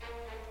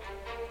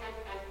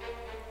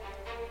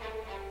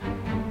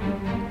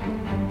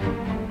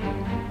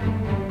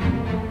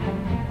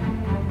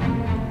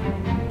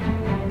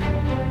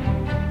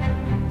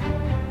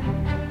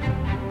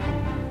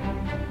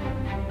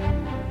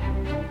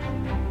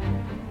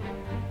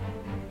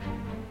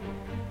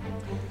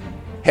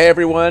Hey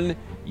everyone,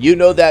 you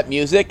know that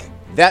music?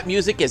 That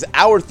music is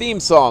our theme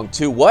song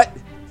to what?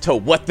 To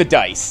What the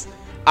Dice.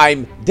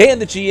 I'm Dan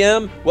the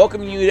GM,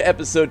 welcoming you to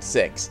episode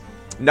 6.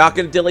 Not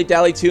going to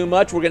dilly-dally too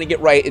much, we're going to get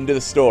right into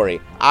the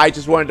story. I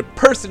just wanted to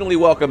personally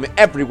welcome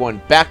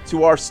everyone back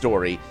to our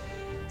story.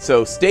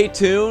 So stay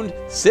tuned,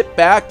 sit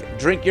back,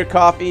 drink your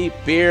coffee,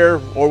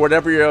 beer, or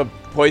whatever your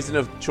poison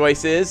of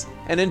choice is,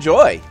 and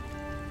enjoy.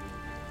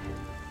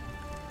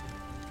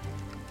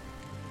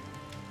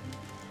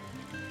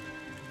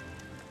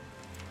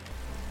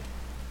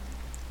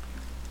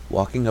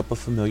 Walking up a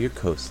familiar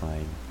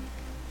coastline,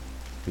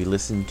 we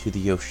listen to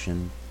the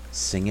ocean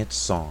sing its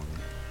song.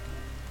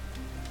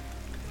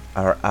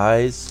 Our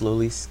eyes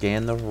slowly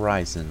scan the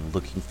horizon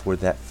looking for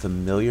that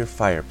familiar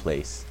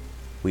fireplace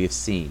we have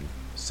seen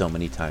so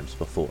many times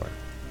before.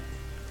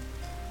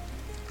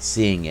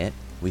 Seeing it,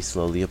 we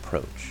slowly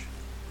approach.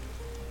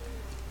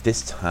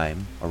 This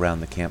time, around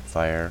the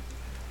campfire,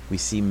 we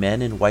see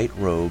men in white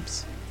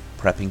robes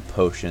prepping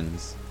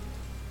potions,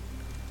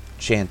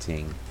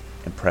 chanting,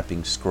 and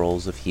prepping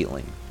scrolls of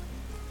healing.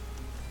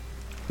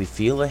 We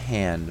feel a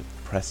hand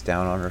press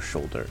down on our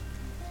shoulder.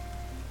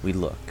 We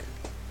look.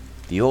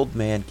 The old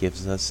man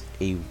gives us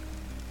a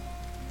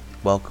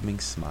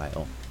welcoming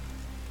smile.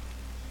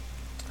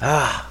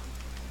 Ah,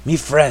 me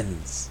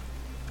friends.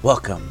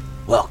 Welcome,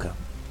 welcome.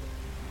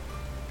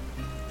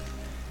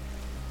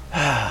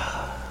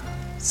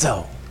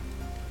 So,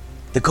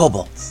 the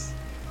kobolds.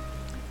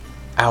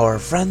 Our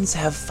friends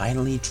have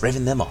finally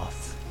driven them off,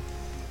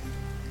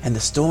 and the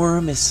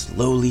storm is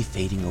slowly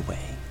fading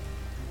away.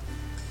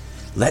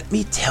 Let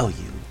me tell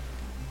you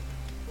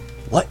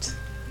what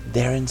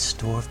they're in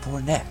store for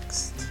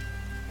next.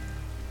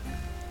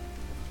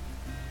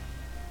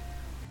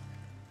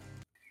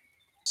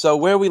 So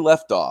where we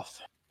left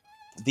off,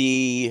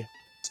 the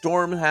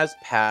storm has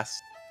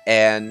passed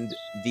and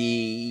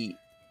the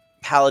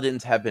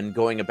paladins have been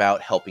going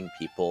about helping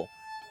people.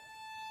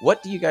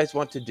 What do you guys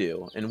want to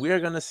do? And we're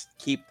going to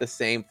keep the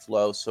same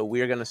flow, so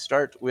we're going to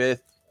start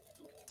with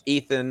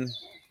Ethan,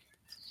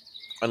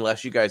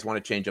 unless you guys want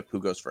to change up who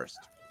goes first.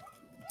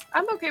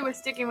 I'm okay with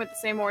sticking with the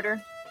same order.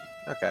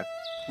 Okay.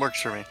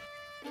 Works for me.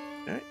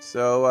 All right.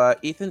 So,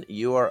 Ethan,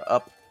 you are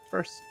up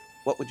first.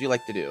 What would you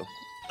like to do?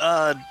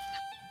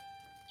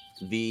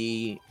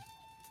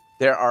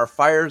 There are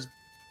fires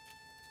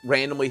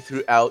randomly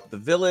throughout the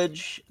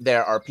village.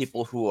 There are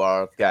people who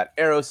are got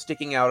arrows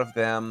sticking out of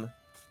them.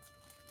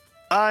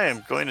 I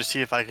am going to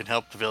see if I can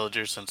help the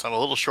villagers since I'm a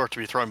little short to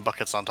be throwing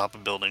buckets on top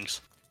of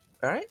buildings.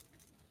 All right.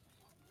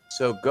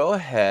 So go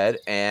ahead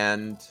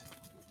and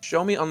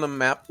show me on the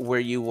map where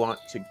you want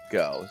to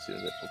go. As soon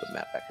as I pull the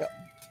map back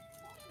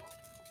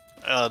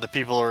up. The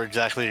people are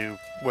exactly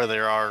where they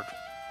are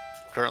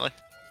currently?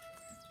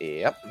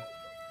 Yep.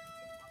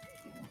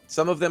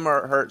 Some of them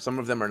are hurt, some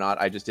of them are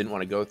not. I just didn't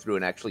want to go through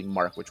and actually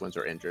mark which ones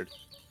are injured.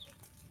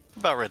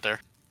 About right there.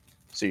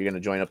 So you're going to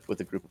join up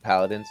with a group of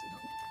paladins?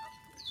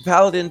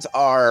 Paladins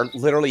are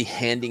literally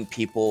handing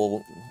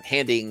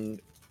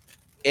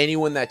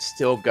anyone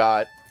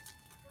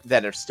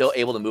that are still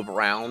able to move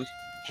around,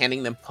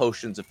 handing them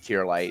potions of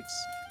cure lights,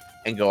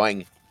 and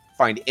going,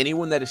 find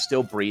anyone that is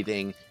still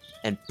breathing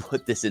and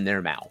put this in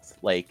their mouth.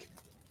 Like,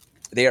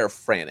 they are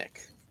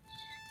frantic.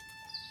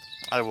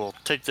 I will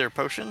take their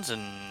potions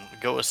and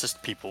go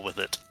assist people with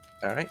it.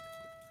 All right.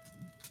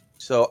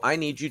 So I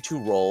need you to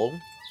roll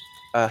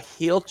a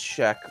heal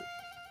check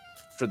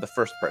for the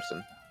first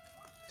person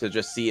to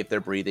just see if they're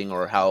breathing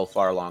or how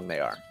far along they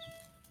are.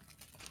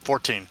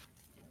 14.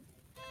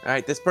 All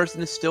right, this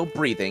person is still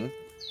breathing.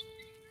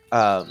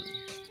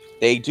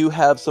 They do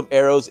have some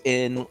arrows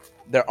in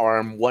their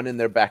arm, one in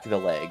their back of the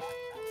leg.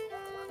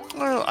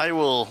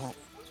 Well,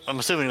 I'm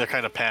assuming they're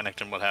kind of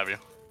panicked and what have you.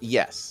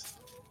 Yes.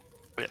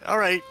 All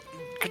right,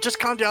 just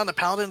calm down. The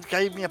paladin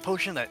gave me a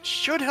potion that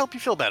should help you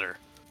feel better.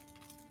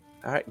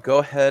 All right, go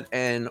ahead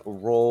and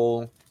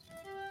roll.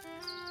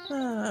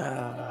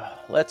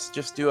 Let's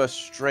just do a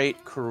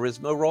straight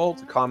charisma roll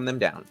to calm them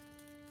down.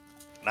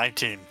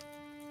 19.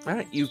 All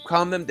right, you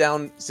calm them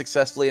down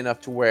successfully enough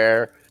to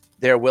where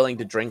they're willing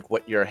to drink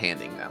what you're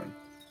handing them.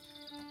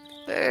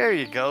 There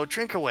you go.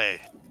 Drink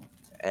away.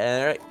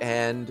 All right,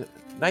 and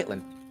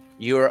Nightland,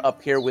 you are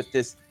up here with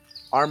this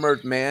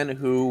armored man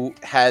who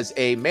has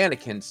a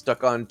mannequin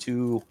stuck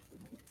onto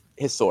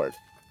his sword.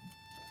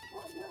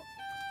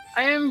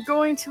 I am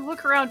going to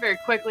look around very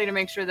quickly to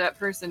make sure that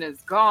person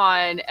is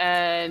gone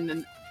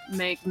and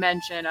make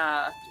mention,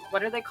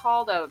 what are they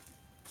called? A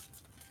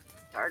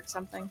dark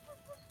something?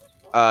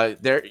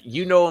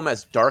 You know them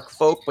as dark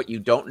folk, but you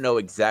don't know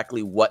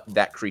exactly what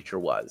that creature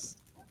was.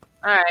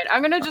 Alright,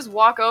 I'm gonna just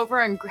walk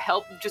over and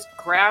just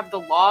grab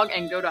the log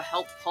and go to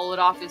help pull it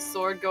off his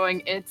sword,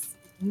 going,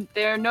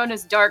 they're known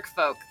as dark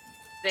folk.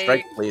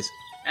 Strength, please.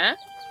 Eh?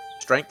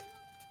 Strength.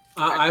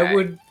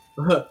 Okay.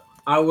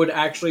 I would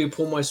actually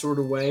pull my sword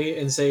away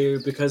and say,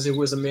 because it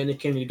was a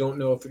mannequin, you don't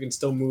know if it can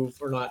still move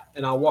or not.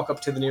 And I'll walk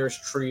up to the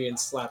nearest tree and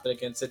slap it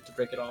against it to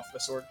break it off the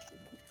sword.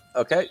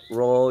 Okay,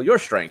 roll your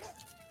strength.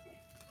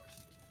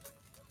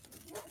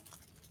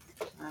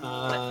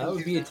 That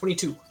would be a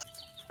 22.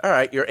 All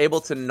right, you're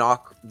able to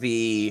knock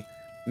the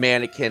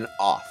mannequin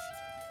off.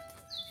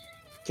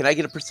 Can I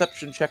get a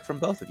perception check from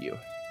both of you?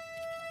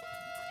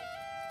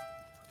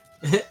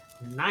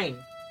 9.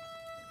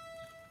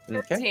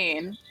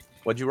 15.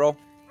 What'd you roll?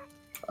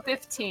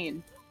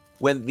 15.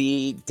 When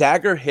the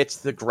dagger hits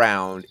the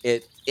ground,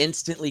 it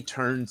instantly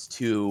turns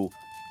to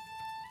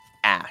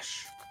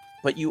ash.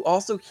 But you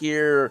also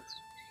hear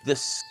the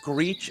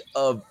screech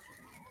of...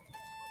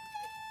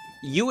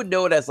 You would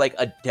know it as like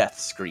a death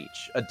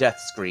screech, a death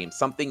scream,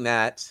 something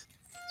that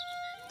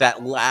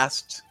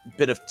last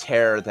bit of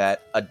terror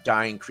that a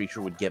dying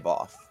creature would give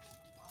off,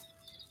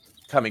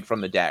 coming from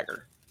the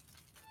dagger.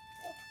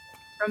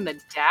 From the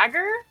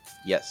dagger?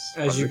 Yes.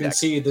 As from you the can dagger.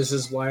 see, this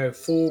is why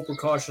full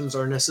precautions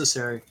are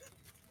necessary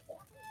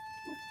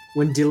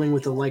when dealing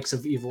with the likes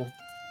of evil.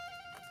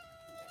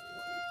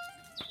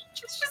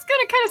 She's just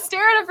gonna kind of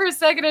stare at it for a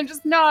second and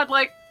just nod,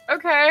 like,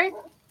 okay.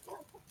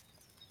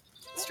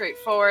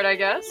 Straightforward, I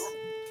guess.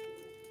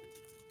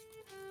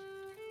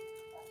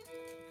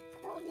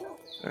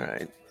 All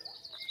right.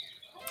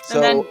 So,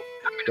 And then I'm go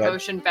gonna ahead.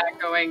 motion back,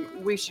 going,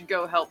 we should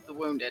go help the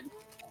wounded.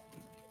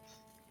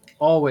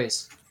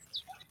 Always.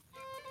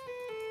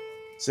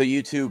 So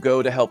you two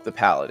go to help the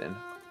paladin.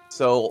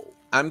 So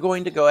I'm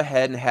going to go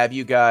ahead and have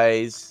you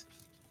guys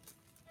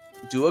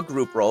do a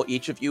group roll.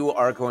 Each of you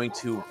are going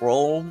to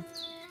roll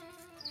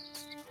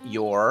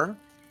your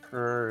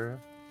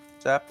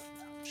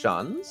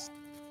perceptions.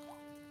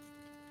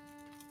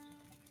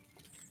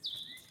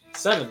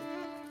 7.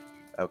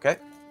 Okay.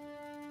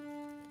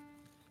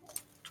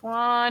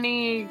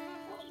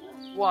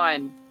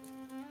 21.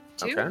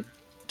 2? Okay.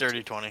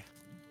 Dirty 20.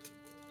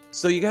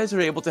 So you guys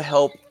are able to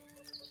help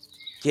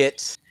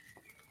get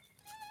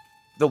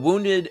the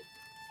wounded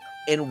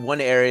in one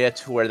area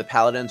to where the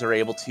paladins are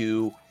able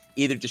to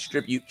either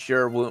distribute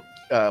cure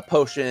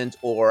potions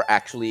or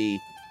actually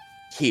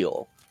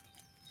heal.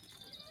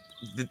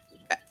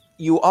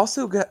 You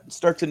also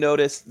start to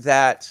notice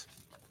that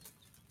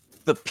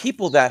the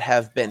people that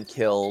have been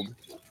killed,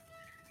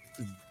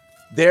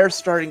 they're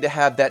starting to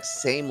have that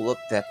same look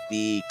that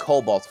the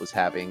kobolds was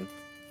having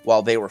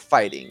while they were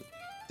fighting.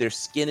 Their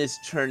skin is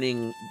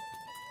turning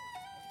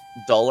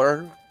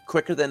duller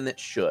quicker than it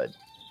should.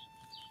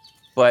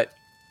 But,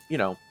 you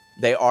know,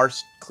 they are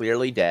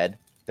clearly dead.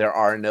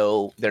 They're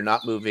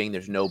not moving.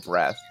 There's no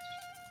breath.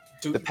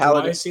 Do, The do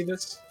paladin- I see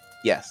this?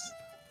 Yes.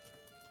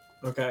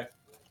 Okay.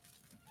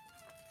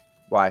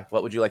 Why?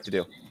 What would you like to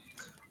do?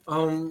 I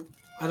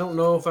don't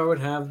know if I would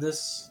have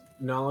this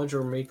knowledge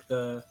or make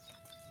the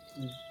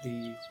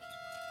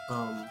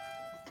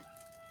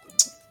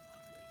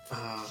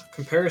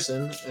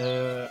comparison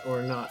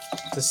or not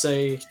to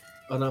say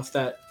enough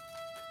that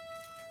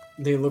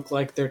they look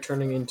like they're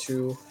turning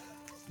into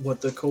what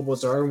the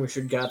kobolds are, and we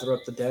should gather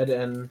up the dead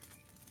and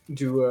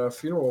do a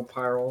funeral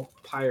pyre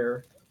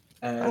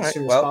as All right,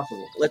 soon well, as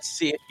possible. Let's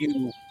see if you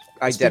Speak to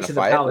the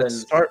identify it. paladin.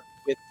 Let's start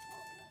with...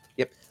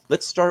 Yep.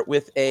 Let's start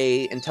with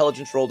a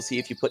intelligence roll to see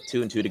if you put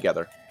 2 and 2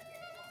 together.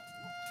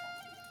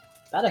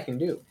 That I can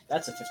do.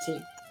 That's a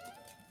 15.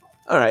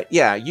 All right.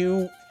 Yeah,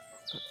 you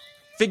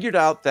figured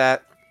out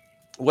that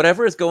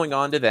whatever is going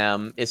on to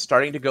them is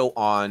starting to go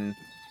on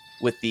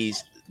with the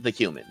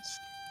humans.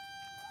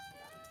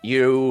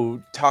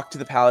 You talk to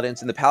the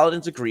paladins, and the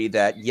paladins agree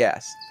that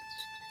yes,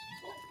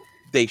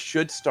 they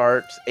should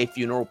start a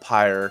funeral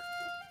pyre,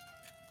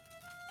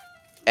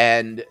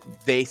 and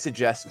they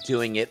suggest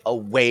doing it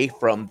away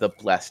from the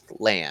blessed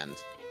land,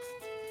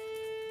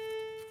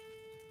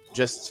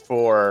 just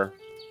for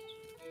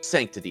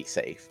sanctity's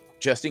sake,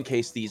 just in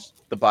case the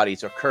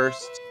bodies are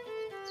cursed.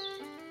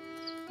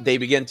 They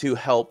begin to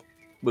help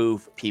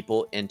move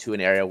people into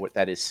an area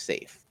that is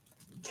safe.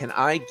 Can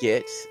I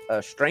get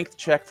a strength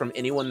check from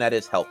anyone that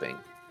is helping?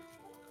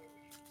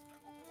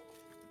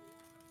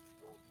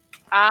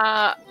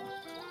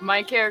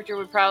 My character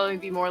would probably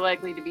be more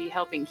likely to be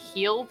helping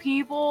heal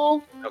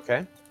people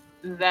Okay.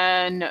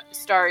 than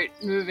start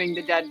moving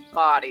the dead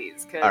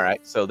bodies. 'Cause All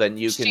right. So then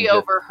you can. she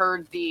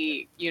overheard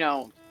the,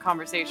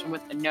 conversation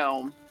with the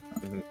gnome.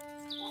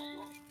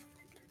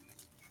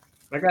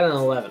 I got an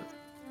 11.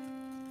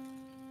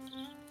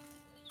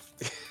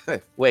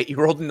 Wait, you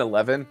rolled an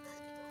 11?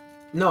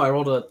 No, I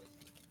rolled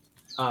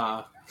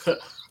I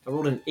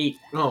rolled an 8.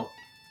 No.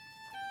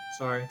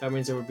 Sorry, that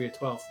means it would be a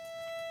 12.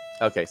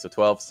 Okay, so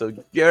 12. So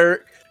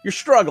you're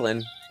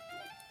struggling.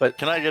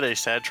 Can I get a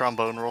sad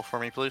trombone roll for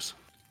me, please?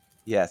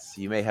 Yes,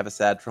 you may have a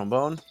sad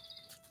trombone.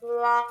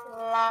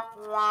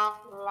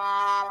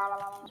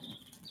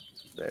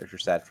 There's your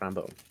sad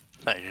trombone.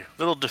 Thank you.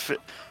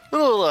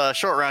 Little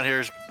short round here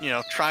is,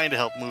 trying to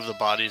help move the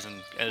bodies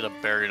and ended up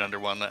buried under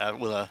one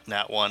with a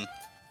nat 1.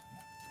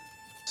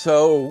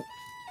 So,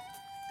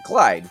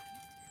 Clyde,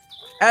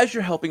 as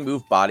you're helping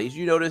move bodies,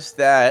 you notice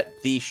that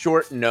the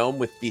short gnome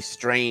with the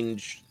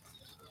strange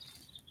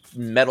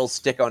metal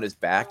stick on his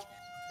back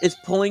is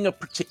pulling a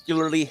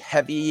particularly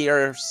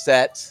heavier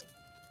set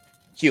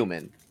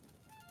human.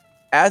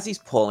 As he's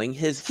pulling,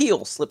 his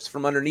heel slips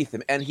from underneath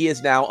him, and he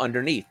is now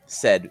underneath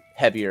said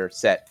heavier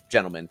set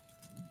gentleman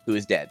who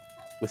is dead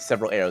with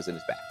several arrows in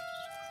his back.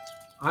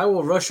 I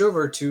will rush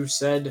over to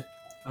said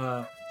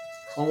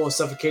almost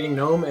suffocating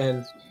gnome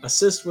and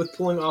assist with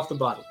pulling off the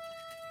body.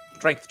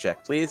 Strength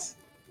check, please.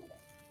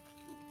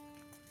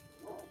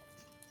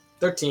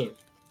 13.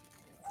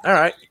 All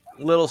right.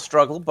 Little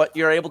struggle, but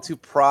you're able to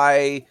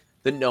pry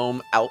the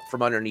gnome out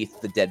from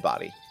underneath the dead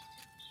body.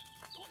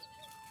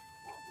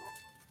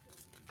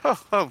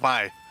 Oh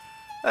my.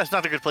 That's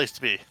not a good place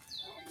to be.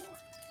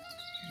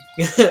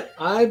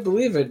 I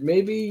believe it.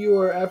 Maybe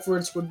your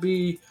efforts would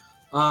be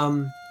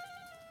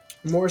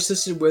more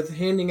assisted with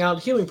handing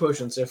out healing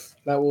potions, if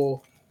that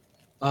will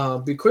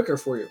be quicker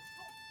for you.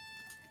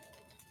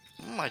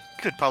 I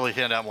could probably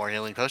hand out more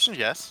healing potions,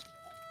 yes.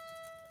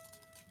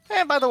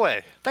 And by the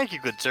way, thank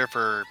you, good sir,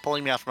 for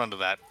pulling me out from under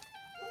that.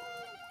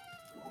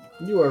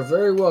 You are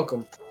very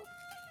welcome.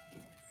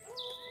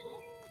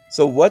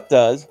 So what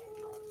does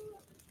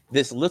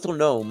this little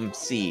gnome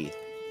see?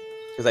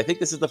 Because I think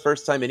this is the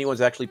first time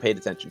anyone's actually paid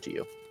attention to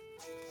you.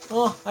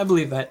 Oh, I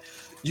believe that.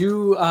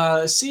 You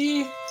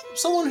see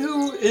someone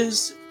who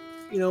is,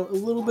 a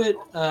little bit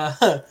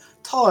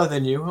taller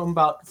than you. I'm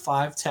about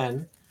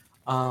 5'10".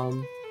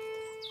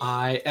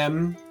 I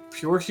am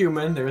pure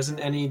human. There isn't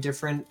any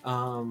different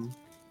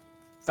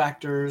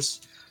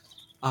factors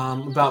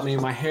about me.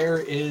 My hair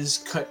is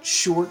cut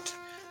short,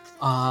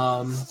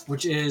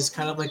 which is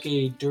kind of like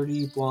a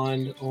dirty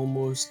blonde,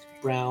 almost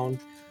brown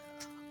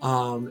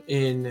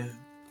in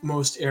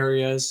most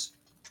areas.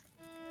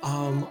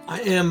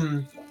 I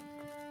am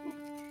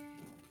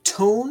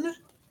tone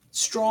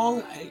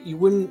strong. You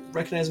wouldn't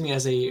recognize me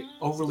as a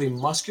overly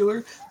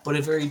muscular, but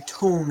a very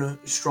tone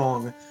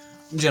strong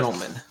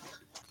gentleman.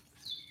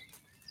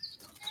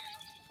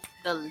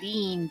 The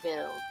lean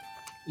build.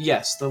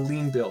 Yes, the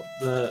lean build.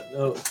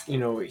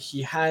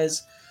 He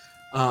has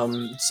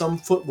some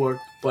footwork,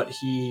 but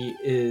he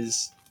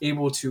is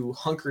able to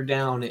hunker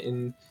down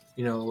and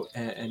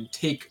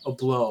take a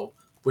blow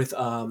with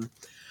a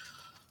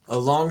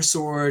long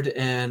sword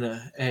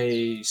and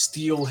a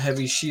steel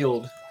heavy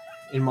shield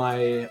in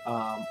my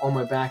on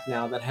my back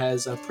now that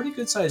has a pretty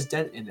good sized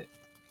dent in it.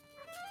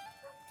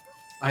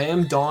 I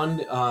am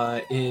donned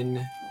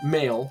in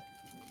mail,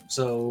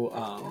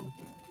 so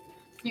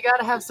You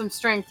gotta have some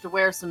strength to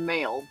wear some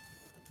mail.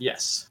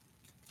 yes.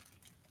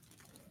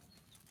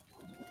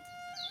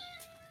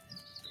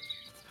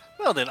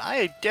 Well then,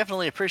 I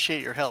definitely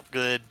appreciate your help,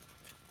 good.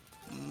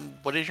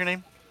 What is your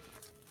name?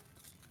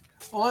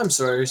 Oh, I'm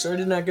sorry, sir. I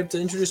did not get to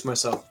introduce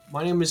myself.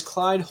 My name is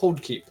Clyde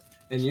Holdkeep.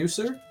 And you,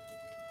 sir?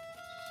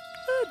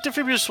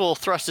 Defibulus will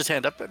thrust his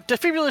hand up.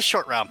 Defibulus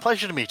Short Round,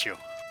 pleasure to meet you.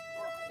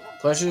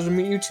 Pleasure to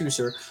meet you too,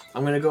 sir.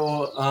 I'm gonna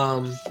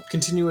go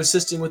continue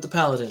assisting with the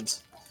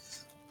paladins.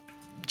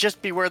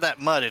 Just beware that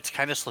mud, it's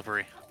kind of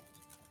slippery.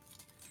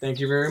 Thank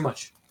you very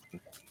much.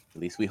 At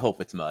least we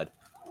hope it's mud.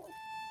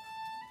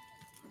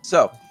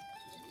 So,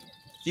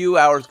 a few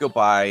hours go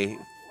by,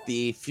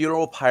 the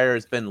funeral pyre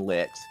has been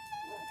lit,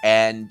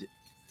 and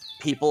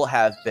people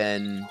have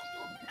been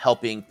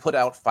helping put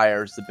out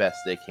fires the best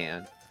they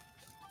can.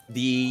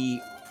 The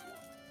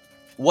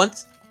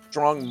once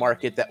strong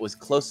market that was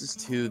closest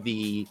to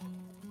the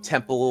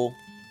temple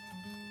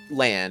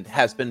land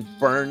has been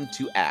burned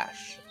to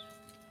ash.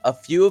 A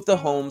few of the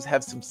homes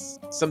have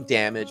some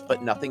damage,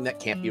 but nothing that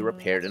can't be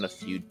repaired in a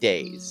few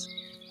days.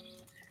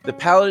 The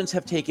paladins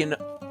have taken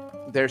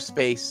their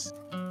space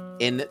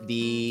in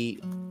the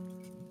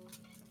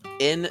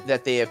inn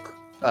that they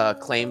have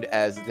claimed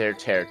as their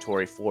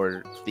territory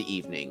for the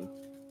evening.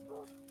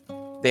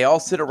 They all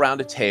sit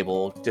around a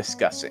table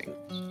discussing.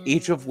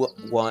 Each of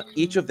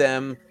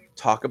them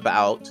talk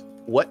about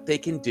what they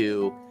can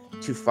do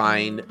to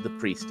find the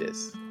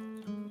priestess.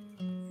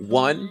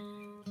 One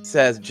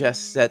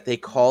suggests that they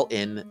call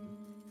in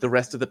the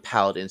rest of the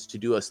paladins to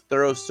do a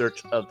thorough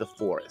search of the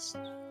forest.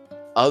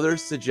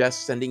 Others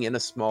suggest sending in a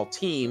small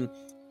team,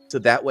 so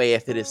that way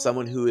if it is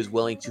someone who is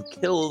willing to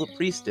kill the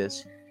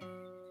priestess,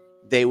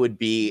 they would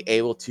be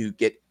able to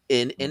get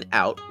in and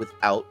out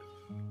without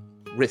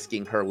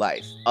risking her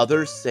life.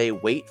 Others say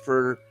wait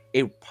for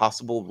a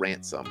possible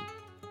ransom.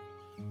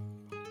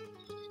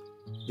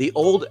 The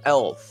old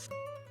elf,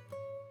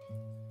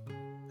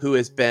 who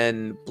has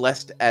been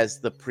blessed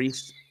as the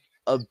priest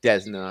of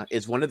Desna,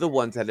 is one of the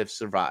ones that have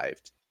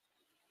survived.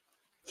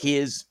 He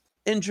is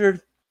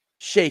injured,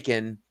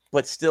 shaken,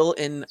 but still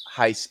in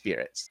high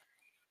spirits.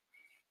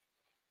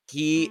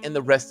 He and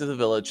the rest of the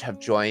village have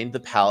joined the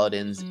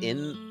paladins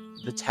in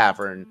the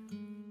tavern,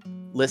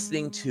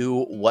 listening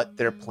to what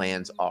their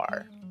plans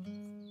are.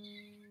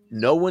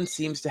 No one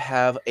seems to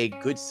have a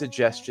good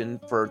suggestion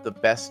for the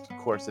best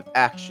course of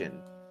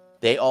action.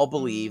 They all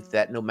believe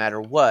that no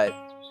matter what,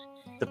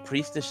 the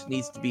priestess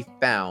needs to be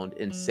found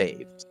and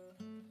saved.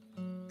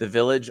 The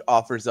village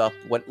offers up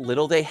what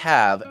little they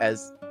have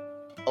as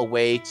a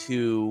way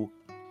to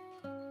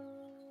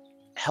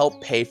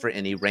help pay for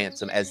any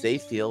ransom, as they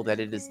feel that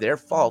it is their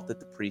fault that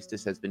the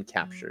priestess has been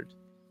captured.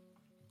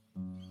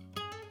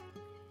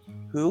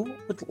 Who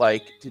would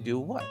like to do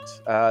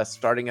what?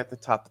 Starting at the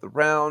top of the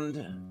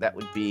round, that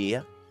would be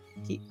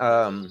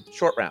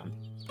Short Round.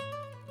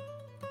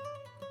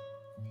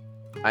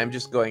 I'm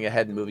just going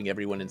ahead and moving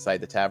everyone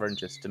inside the tavern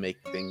just to make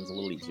things a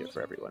little easier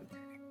for everyone.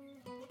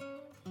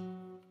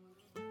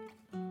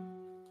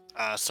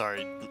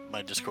 Sorry,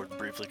 my Discord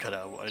briefly cut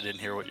out. I didn't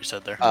hear what you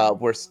said there.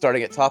 We're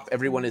starting at top.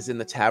 Everyone is in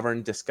the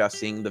tavern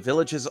discussing. The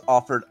village has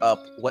offered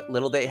up what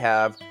little they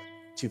have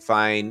to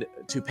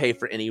pay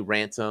for any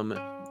ransom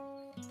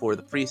for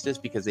the priestess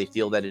because they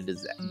feel that it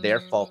is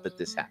their fault that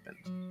this happened.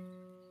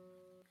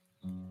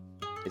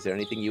 Is there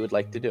anything you would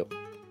like to do?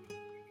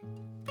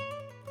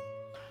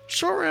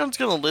 Short Round's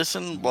gonna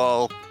listen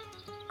while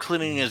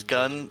cleaning his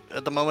gun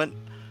at the moment,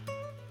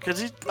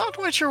 because he's not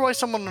quite sure why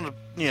someone,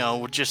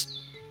 would just...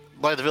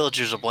 Why the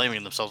villagers are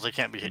blaming themselves. They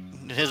can't be...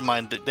 In his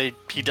mind,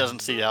 he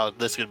doesn't see how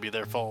this could be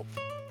their fault.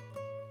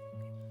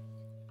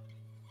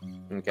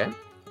 Okay.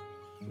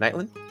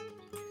 Nightland?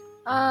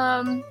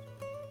 Kalila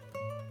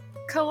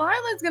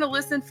gonna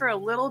listen for a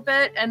little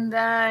bit, and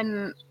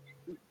then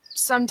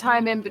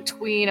sometime in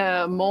between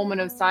a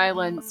moment of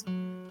silence,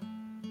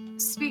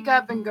 speak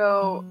up and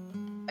go,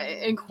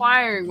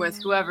 inquiring with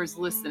whoever's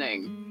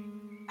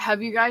listening.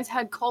 Have you guys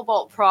had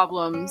cobalt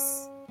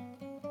problems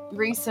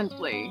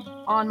recently?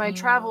 On my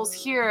travels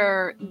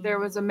here, there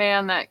was a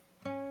man that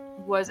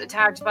was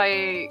attacked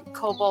by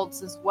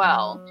kobolds as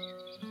well.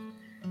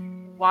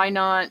 Why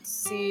not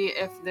see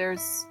if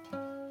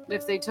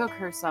they took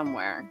her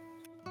somewhere?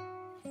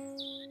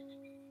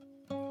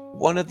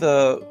 One of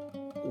the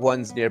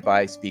ones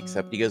nearby speaks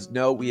up. He goes,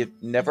 no, we have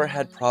never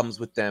had problems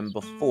with them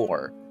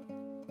before.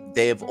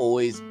 They have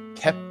always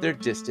kept their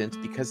distance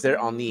because they're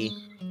on the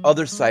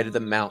other side of the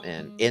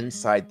mountain,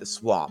 inside the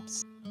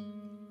swamps.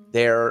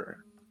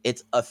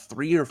 It's a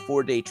 3 or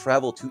 4 day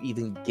travel to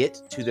even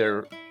get to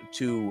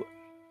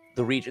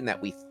the region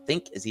that we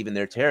think is even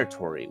their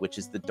territory, which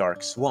is the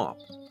Dark Swamp.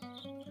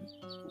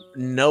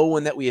 No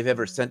one that we have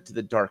ever sent to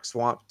the Dark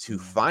Swamp to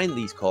find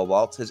these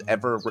kobolds has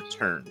ever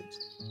returned.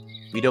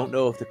 We don't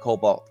know if the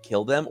cobalt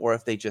killed them or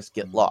if they just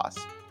get lost.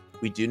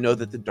 We do know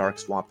that the Dark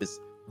Swamp is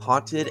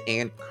haunted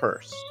and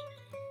cursed.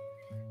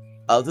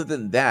 Other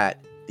than that,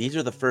 these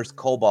are the first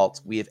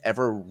kobolds we have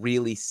ever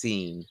really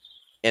seen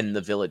in the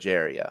village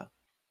area.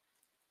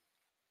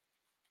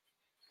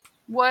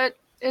 What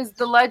is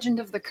the legend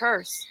of the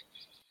curse?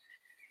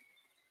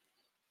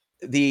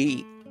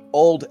 The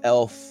old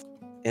elf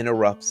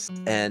interrupts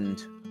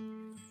and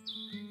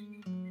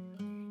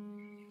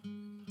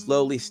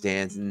slowly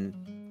stands and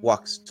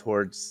walks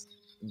towards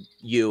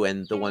you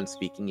and the one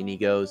speaking, and he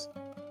goes,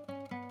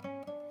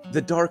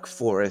 the dark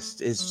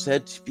forest is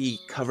said to be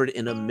covered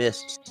in a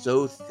mist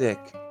so thick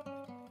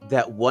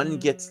that one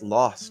gets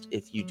lost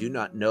if you do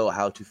not know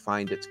how to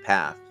find its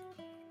path.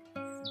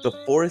 The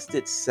forest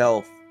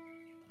itself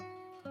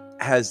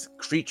has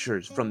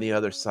creatures from the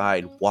other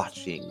side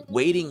watching,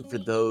 waiting for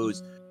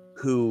those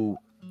who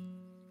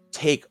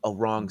take a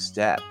wrong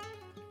step.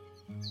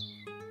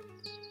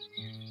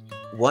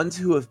 Ones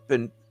who have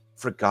been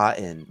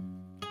forgotten,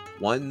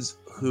 ones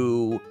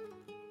who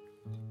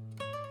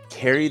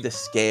carry the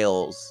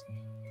scales,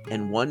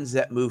 and ones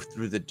that move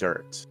through the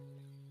dirt.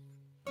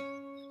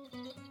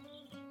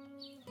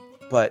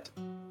 But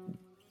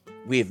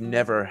we have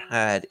never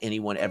had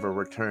anyone ever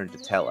return to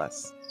tell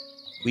us.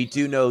 We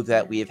do know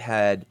that we have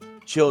had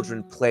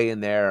children play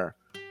in there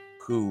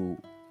who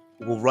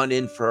will run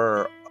in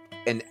for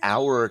an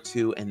hour or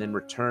two and then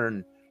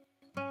return,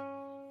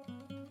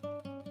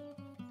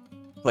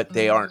 but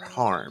they aren't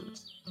harmed.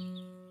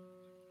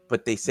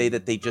 But they say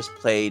that they just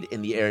played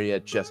in the area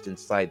just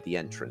inside the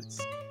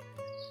entrance.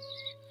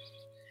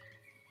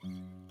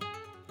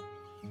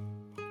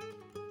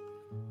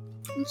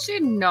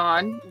 She'd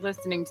nod,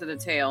 listening to the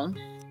tale.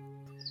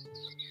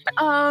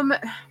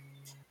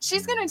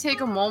 She's gonna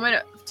take a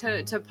moment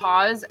to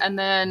pause and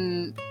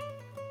then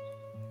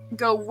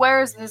go,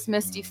 where's this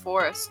misty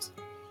forest?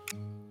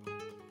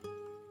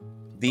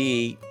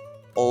 The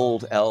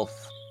old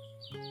elf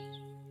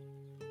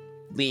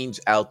leans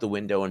out the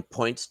window and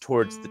points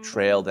towards the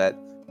trail that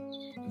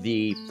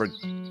the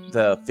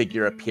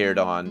figure appeared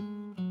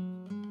on,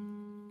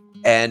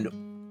 and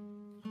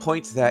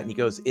points that, and he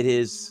goes, it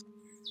is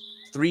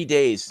 3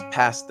 days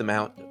past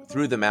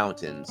through the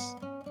mountains.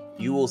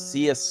 You will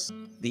see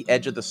the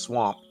edge of the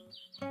swamp,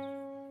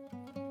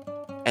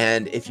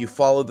 and if you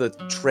follow the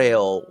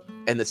trail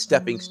and the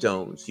stepping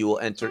stones, you will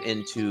enter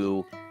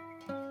into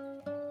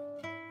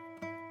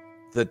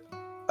the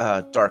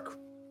dark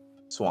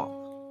swamp.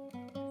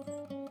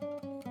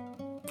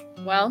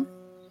 Well,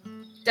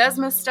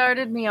 Desma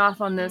started me off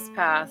on this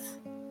path,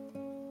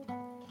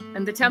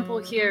 and the temple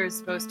here is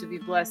supposed to be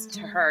blessed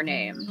to her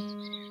name.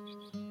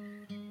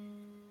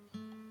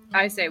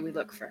 I say we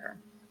look for her.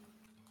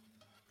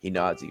 He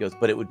nods. He goes,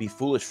 but it would be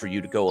foolish for you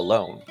to go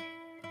alone.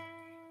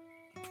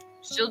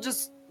 She'll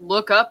just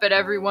look up at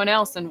everyone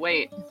else and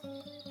wait.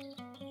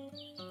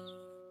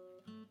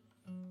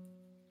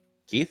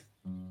 Keith?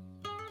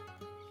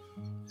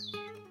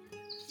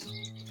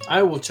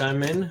 I will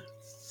chime in.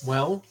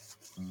 Well,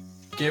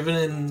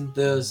 given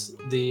the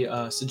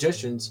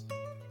suggestions,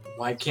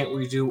 why can't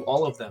we do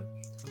all of them?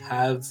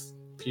 Have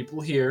people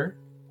here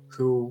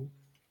who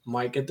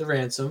might get the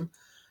ransom,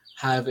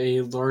 have a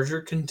larger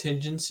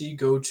contingency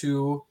go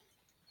to,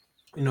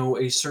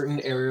 a certain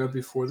area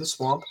before the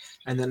swamp,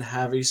 and then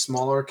have a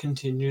smaller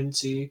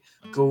contingency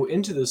go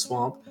into the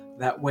swamp.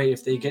 That way,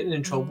 if they get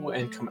in trouble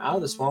and come out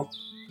of the swamp,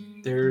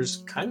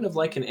 there's kind of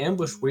like an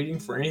ambush waiting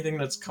for anything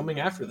that's coming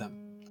after them.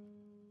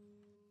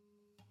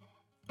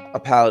 A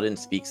paladin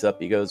speaks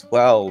up. He goes,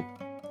 well,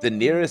 the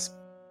nearest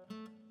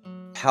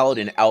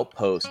paladin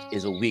outpost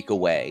is a week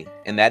away,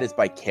 and that is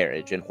by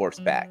carriage and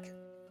horseback.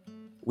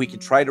 We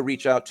could try to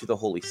reach out to the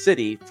Holy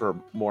City for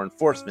more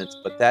enforcements,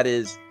 but that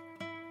is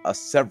a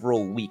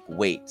several-week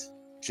wait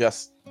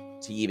just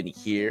to even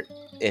hear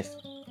if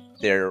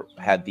there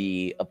had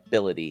the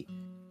ability.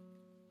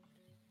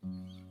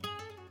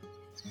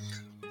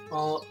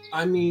 Well,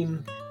 I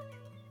mean,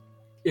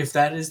 if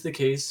that is the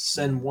case,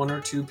 send 1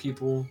 or 2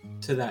 people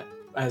to that,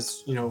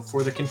 as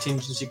for the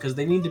contingency, because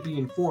they need to be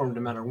informed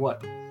no matter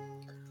what.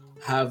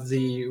 Have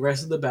the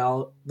rest of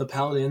the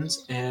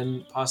paladins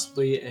and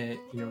possibly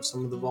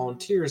some of the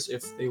volunteers,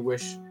 if they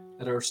wish,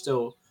 that are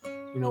still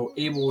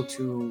able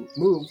to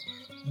move,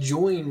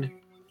 join,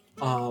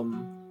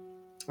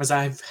 as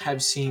I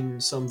have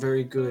seen some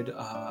very good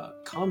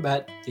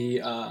combat.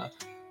 The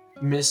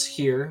miss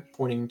here,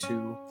 pointing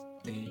to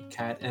the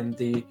cat, and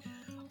the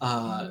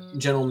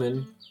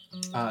gentleman,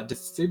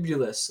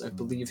 Defibulus, I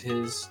believe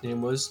his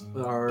name was,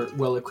 are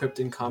well equipped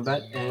in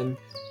combat, and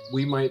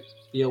we might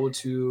be able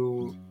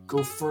to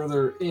go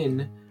further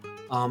in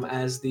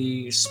as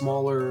the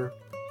smaller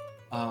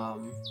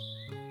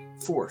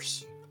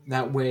force.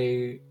 That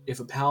way, if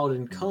a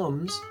paladin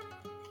comes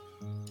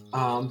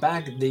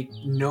back, they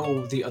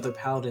know the other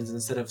paladins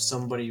instead of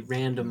somebody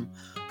random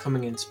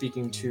coming and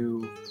speaking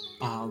to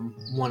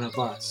one of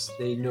us.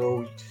 They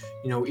know,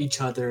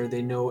 each other.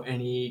 They know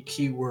any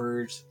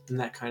keywords and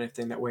that kind of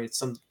thing. That way,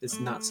 it's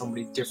not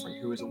somebody different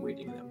who is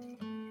awaiting them.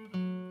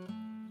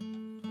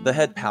 The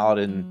head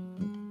paladin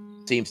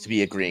seems to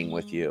be agreeing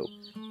with you.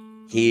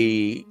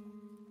 He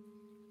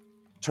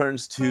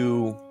turns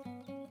to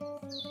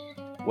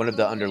one of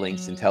the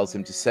underlings and tells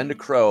him to send a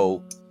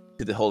crow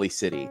to the Holy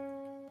City.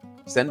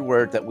 Send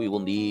word that we will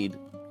need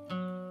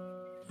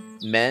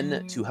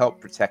men to help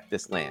protect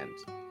this land.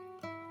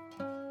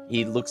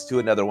 He looks to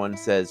another one and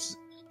says,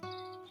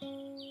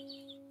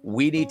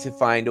 we need to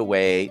find a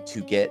way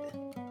to get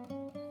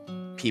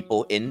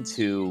people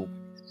into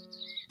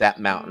that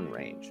mountain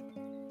range.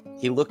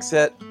 He looks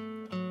at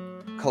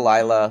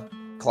Kalila,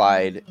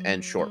 Clyde,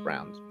 and Short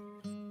Round.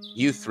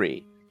 You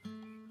 3.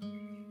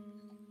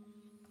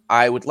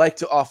 I would like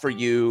to offer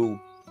you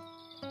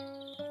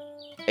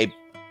a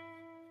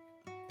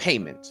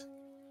payment.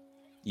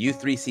 You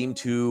 3 seem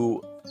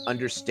to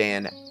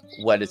understand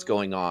what is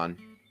going on,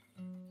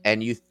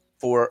 and you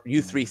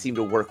 3 seem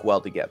to work well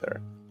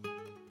together.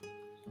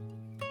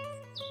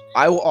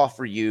 I will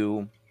offer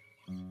you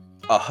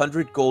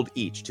 100 gold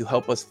each to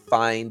help us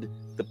find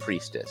the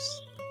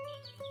priestess.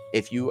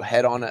 If you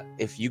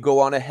go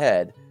on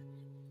ahead,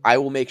 I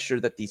will make sure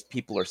that these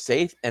people are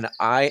safe, and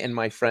I and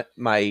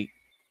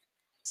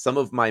some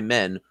of my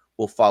men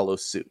will follow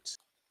suit.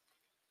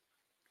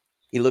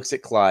 He looks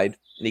at Clyde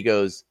and he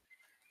goes,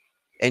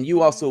 and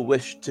you also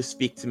wished to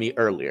speak to me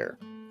earlier.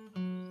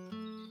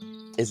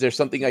 Is there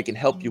something I can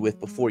help you with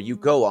before you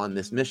go on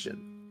this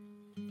mission?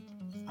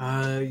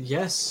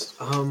 Yes.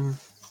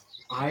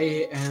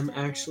 I am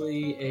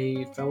actually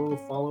a fellow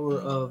follower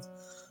of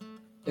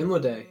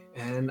Imlade,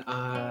 and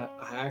I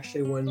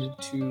actually wanted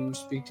to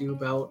speak to you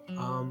about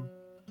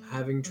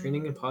having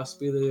training and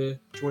possibly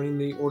joining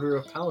the Order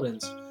of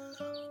Paladins.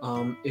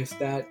 If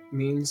that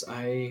means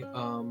I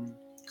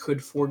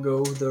could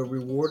forego the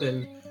reward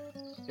and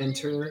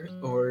enter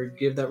or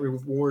give that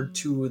reward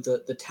to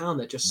the town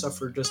that just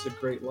suffered just a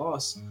great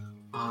loss,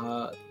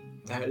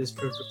 that is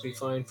perfectly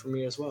fine for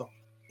me as well.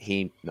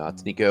 He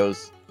nods and he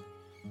goes,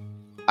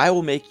 I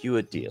will make you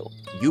a deal.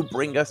 You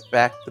bring us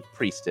back the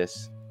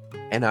priestess,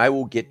 and I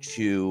will get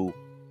you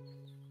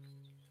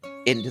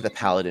into the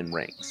paladin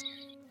ranks.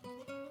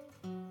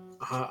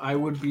 I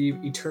would be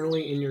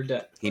eternally in your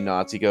debt. He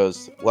nods. He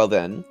goes, well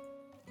then.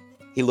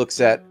 He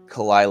looks at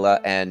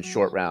Kalila and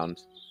Short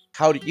Round.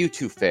 How do you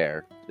 2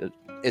 fare?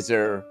 Is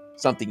there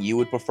something you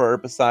would prefer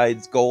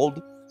besides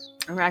gold?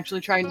 I'm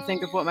actually trying to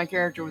think of what my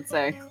character would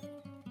say.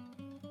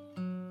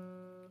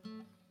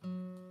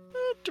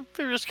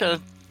 Just kind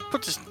of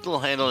puts his little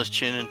hand on his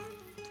chin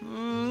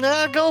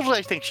and... gold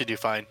I think should do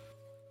fine.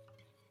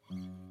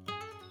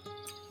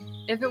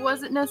 If it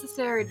wasn't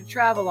necessary to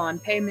travel on,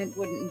 payment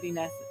wouldn't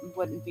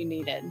be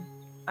needed.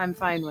 I'm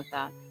fine with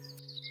that.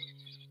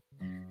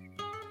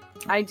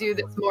 I do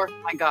this more for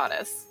my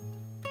goddess.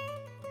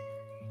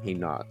 He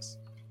nods.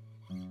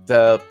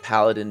 The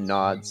paladin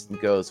nods and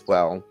goes,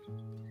 well,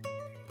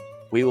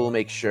 we will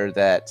make sure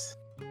that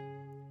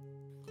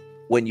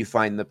when you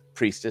find the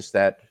priestess,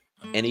 that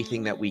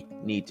anything that we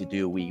need to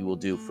do, we will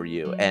do for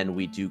you. And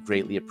we do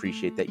greatly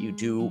appreciate that you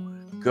do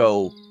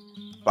go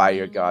by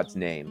your god's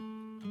name.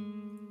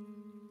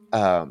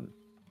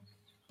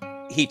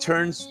 He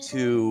turns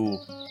to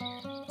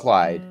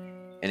Clyde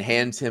and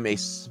hands him a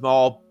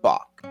small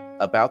box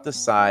about the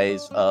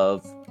size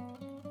of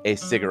a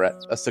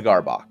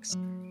cigar box.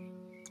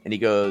 And he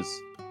goes,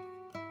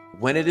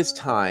 "When it is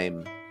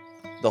time,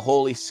 the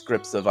holy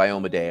scripts of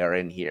Iomedae are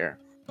in here.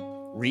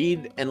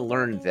 Read and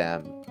learn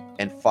them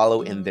and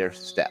follow in their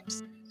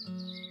steps."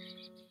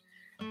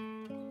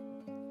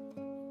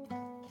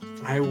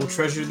 I will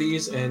treasure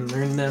these and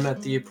learn them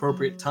at the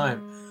appropriate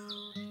time.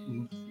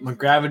 My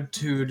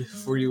gratitude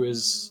for you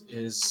is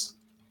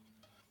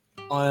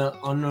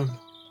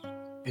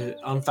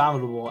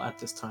unfathomable at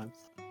this time.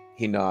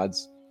 He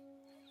nods.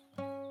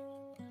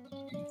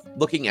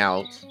 Looking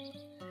out,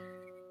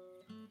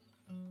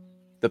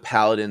 the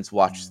paladins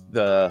watch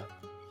the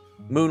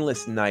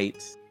moonless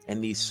night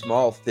and these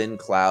small, thin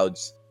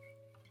clouds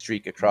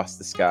streak across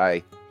the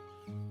sky.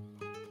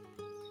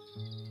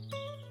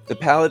 The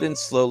paladins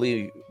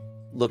slowly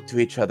look to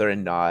each other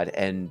and nod,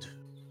 and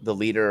the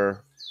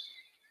leader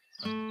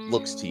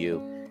looks to you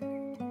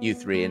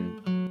three,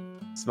 and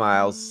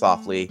smiles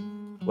softly.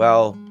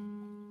 "Well,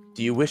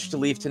 do you wish to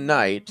leave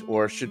tonight,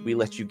 or should we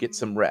let you get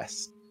some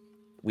rest?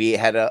 We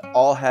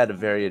all had a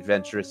very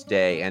adventurous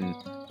day, and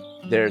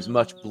there's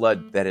much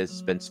blood that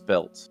has been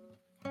spilt.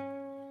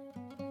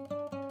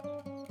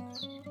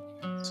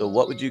 So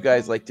what would you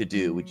guys like to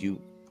do? Would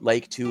you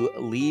like to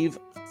leave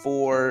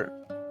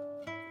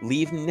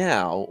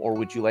now, or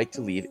would you like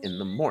to leave in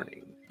the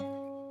morning?"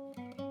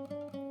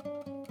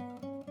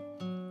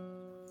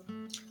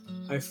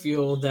 I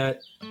feel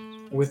that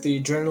with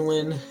the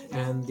adrenaline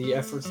and the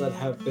efforts that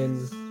have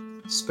been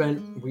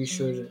spent, we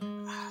should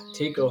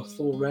take a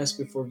full rest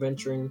before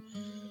venturing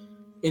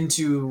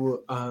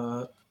into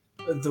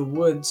the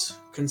woods,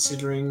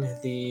 considering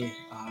the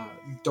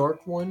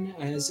Dark One,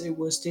 as it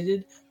was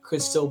stated,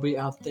 could still be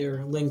out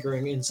there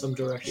lingering in some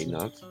She direction.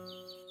 nods.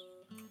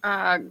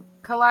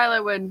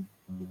 Kalila would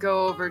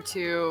go over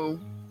to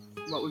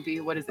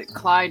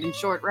Clyde and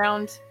Short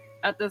Round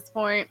at this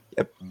point.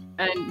 Yep.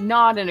 And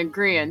nod in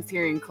agreement,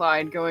 hearing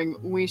Clyde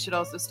going, "We should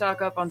also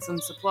stock up on some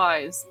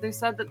supplies. They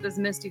said that this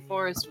misty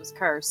forest was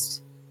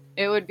cursed.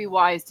 It would be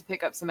wise to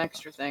pick up some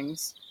extra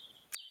things."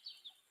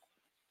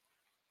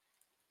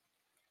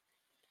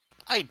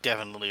 I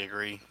definitely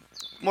agree.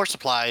 More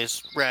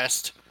supplies,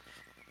 rest,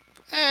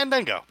 and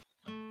then go.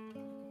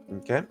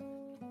 Okay.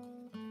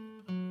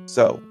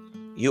 So,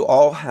 you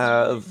all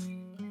have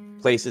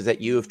places that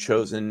you have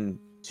chosen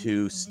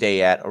to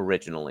stay at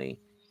originally.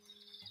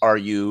 Are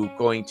you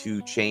going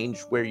to change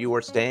where you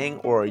are staying,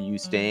 or are you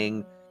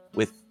staying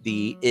with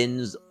the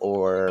inns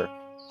or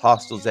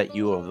hostels that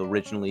you have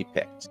originally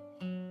picked?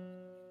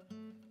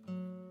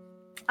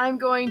 I'm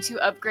going to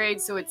upgrade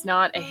so it's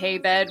not a hay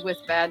bed with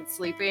bad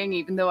sleeping,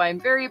 even though I'm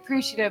very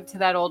appreciative to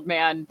that old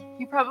man.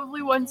 He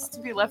probably wants to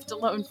be left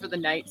alone for the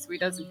night so he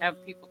doesn't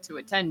have people to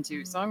attend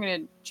to, so I'm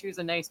going to choose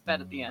a nice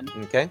bed at the end.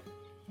 Okay.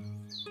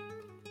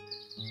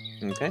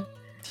 Okay.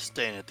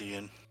 Staying at the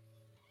inn.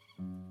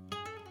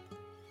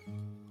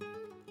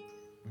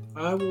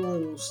 I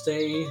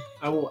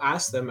will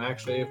ask them,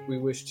 actually, if we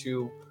wish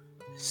to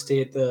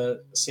stay at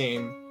the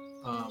same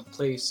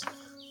place.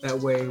 That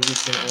way we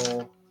can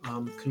all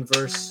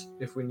converse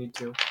if we need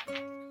to.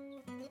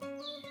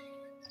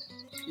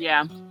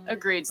 Yeah,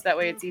 agreed. So that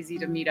way it's easy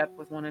to meet up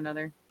with one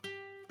another.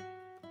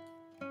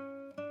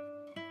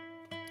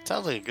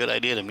 Sounds like a good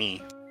idea to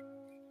me.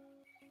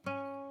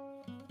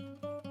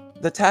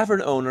 The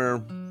tavern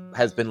owner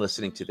has been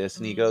listening to this,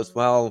 and he goes,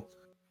 "Well,"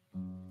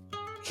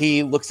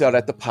 he looks out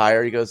at the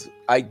pyre. He goes,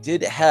 "I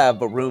did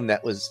have a room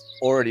that was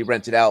already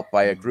rented out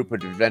by a group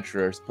of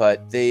adventurers,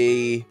 but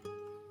they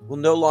will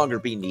no longer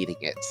be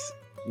needing it,"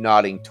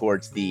 nodding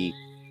towards the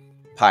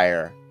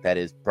pyre that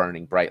is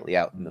burning brightly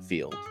out in the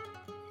field.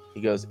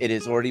 He goes, "It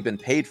has already been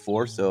paid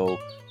for, so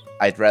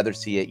I'd rather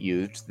see it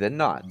used than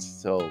not.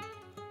 So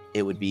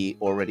it would be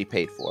already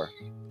paid for."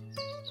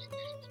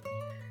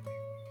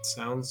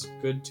 Sounds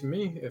good to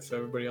me, if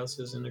everybody else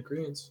is in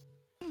agreement.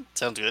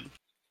 Sounds good.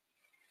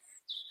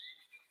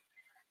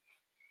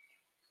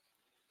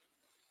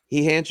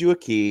 He hands you a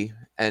key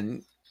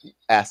and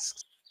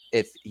asks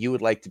if you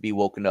would like to be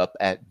woken up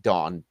at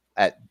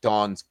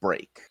dawn's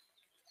break.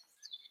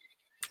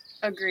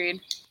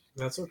 Agreed.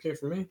 That's okay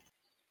for me.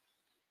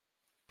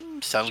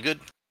 Sounds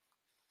good.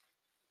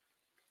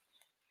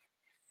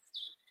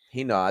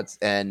 He nods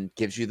and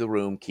gives you the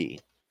room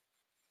key.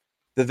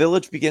 The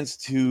village begins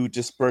to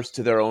disperse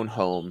to their own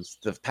homes.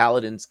 The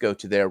paladins go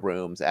to their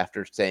rooms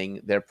after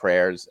saying their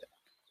prayers.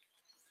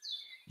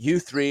 You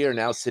three are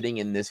now sitting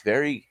in this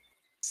very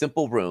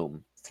simple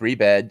room. 3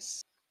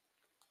 beds,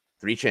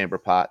 3 chamber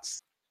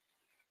pots,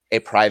 a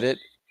private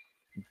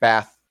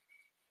bath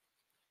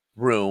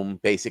room,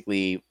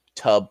 basically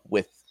tub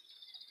with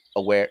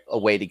a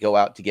way to go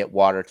out to get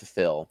water to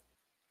fill.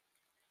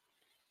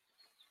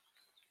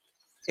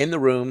 In the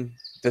room,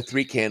 the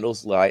 3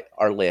 candles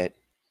are lit,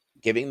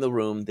 giving the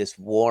room this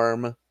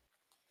warm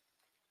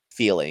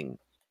feeling.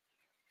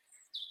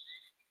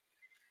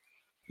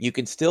 You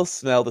can still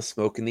smell the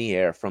smoke in the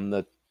air from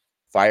the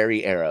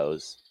fiery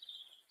arrows,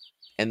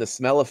 and the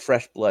smell of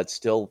fresh blood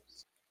still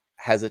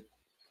has a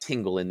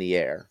tingle in the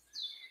air.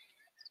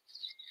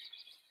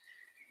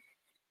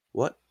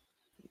 What?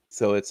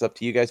 So it's up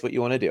to you guys what you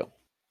want to do.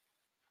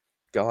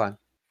 Go on.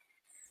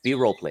 Be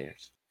role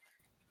players.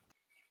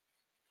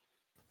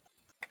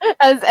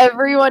 As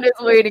everyone is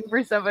waiting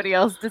for somebody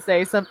else to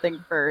say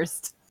something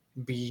first.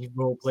 Be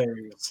role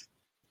players.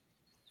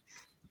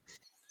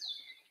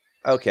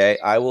 Okay,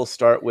 I will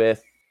start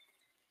with.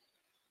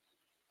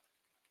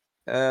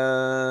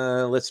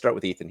 Let's start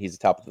with Ethan. He's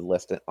the top of the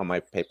list on my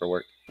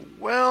paperwork.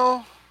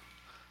 Well,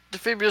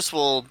 Defibrius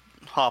will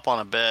hop on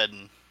a bed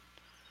and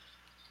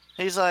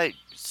he's like,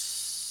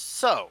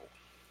 so,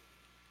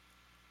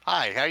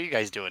 hi, how are you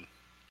guys doing?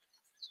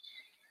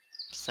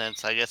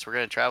 Since I guess we're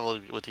going to travel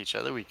with each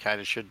other, we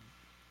kind of should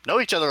know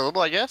each other a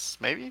little, I guess,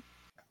 maybe?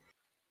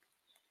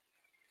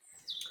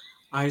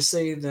 I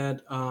say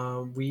that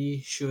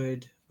we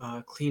should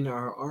clean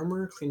our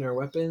armor, clean our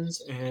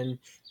weapons, and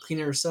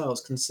clean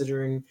ourselves,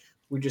 considering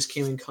we just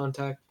came in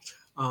contact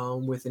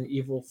with an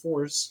evil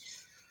force,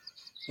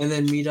 and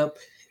then meet up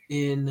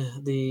in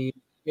the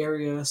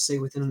area, say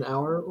within an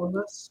hour or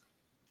less.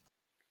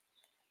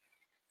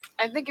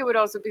 I think it would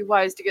also be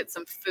wise to get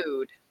some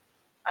food.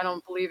 I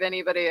don't believe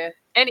any of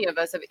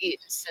us have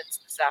eaten since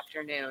this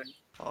afternoon.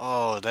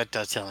 Oh, that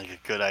does sound like a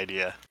good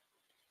idea.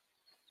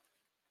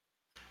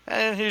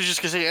 And he was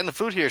just going to say, and the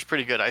food here is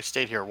pretty good. I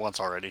stayed here once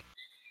already.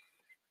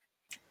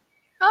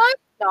 I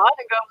thought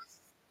and go,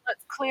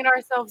 let's clean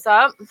ourselves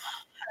up and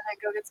then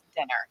go get some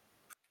dinner.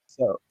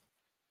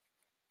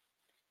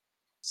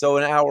 So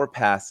an hour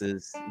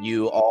passes.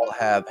 You all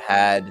have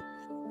had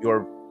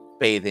your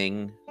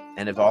bathing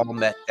and have all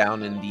met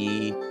down in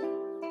the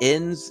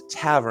inn's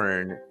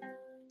tavern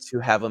to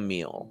have a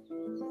meal.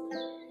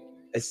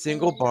 A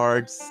single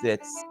bard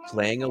sits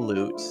playing a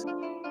lute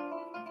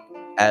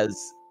as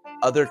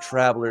other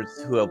travelers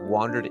who have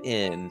wandered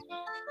in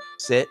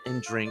sit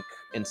and drink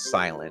in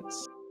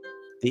silence.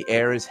 The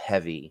air is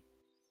heavy,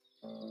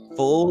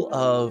 full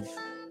of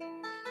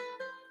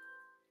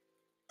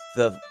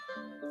the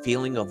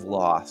feeling of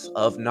loss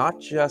of not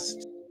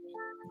just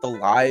the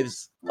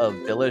lives of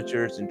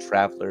villagers and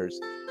travelers,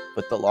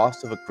 but the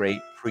loss of a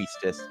great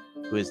priestess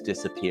who has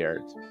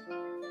disappeared.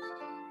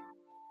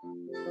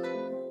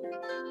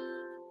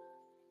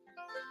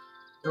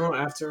 No,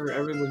 after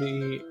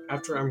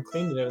I'm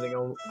cleaned and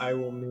everything, I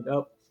will meet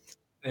up,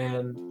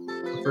 and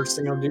the first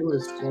thing I'll do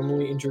is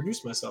formally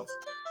introduce myself.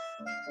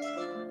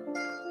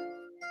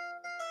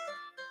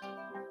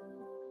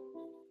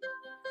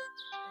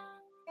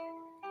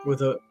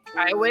 With a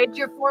I await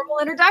your formal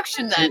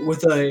introduction then.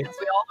 with a Since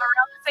we all are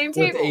around the same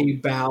with table. a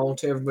bow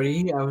to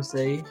everybody, I would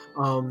say,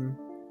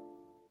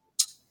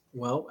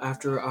 well,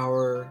 after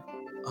our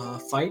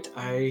fight,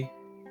 I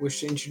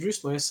wish to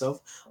introduce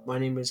myself. My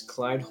name is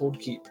Clyde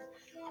Holdkeep.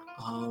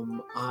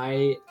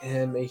 I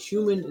am a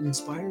human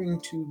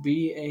inspiring to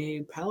be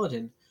a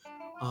paladin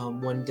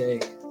one day.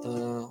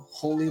 The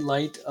holy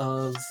light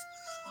of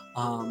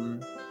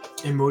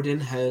Imodin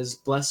has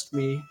blessed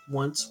me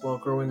once while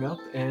growing up,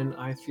 and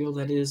I feel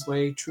that it is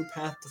my true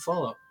path to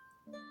follow.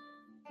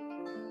 Do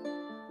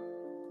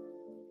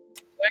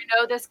I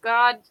know this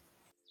god?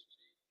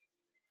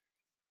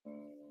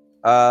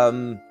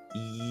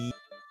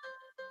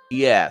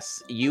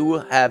 Yes, you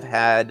have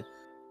had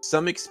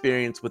some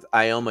experience with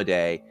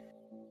Iomade.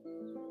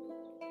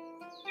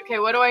 Okay,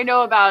 what do I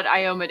know about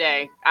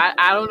Iomade?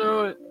 I don't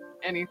know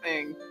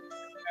anything.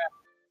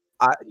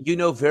 You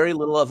know very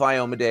little of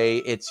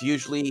Iomade. It's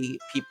usually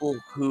people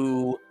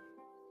who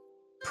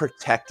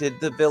protected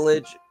the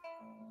village,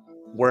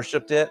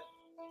 worshipped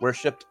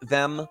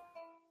them,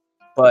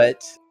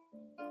 but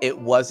it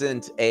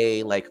wasn't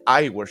a like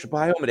I worship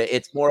Iomade.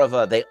 It's more of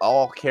a they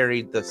all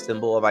carried the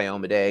symbol of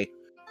Iomade,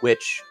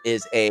 which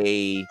is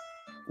a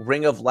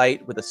ring of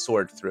light with a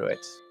sword through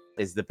it.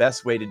 Is the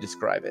best way to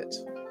describe it.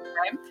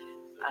 Okay.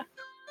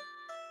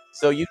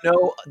 So you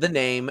know the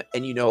name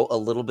and you know a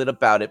little bit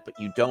about it, but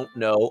you don't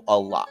know a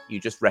lot. You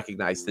just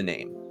recognize the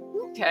name.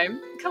 Okay.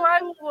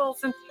 Kalila will,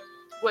 since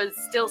he was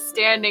still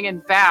standing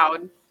and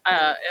bowed,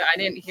 I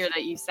didn't hear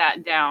that you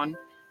sat down.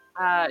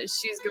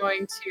 She's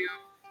going to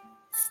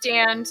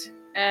stand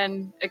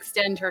and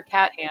extend her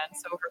cat hand,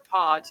 so her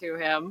paw to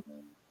him,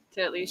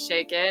 to at least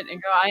shake it,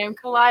 and go, I am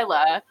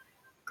Kalila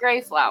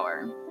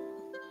Greyflower.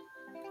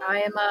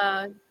 I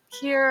am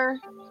here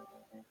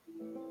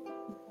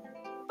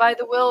by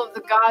the will of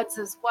the gods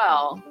as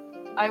well.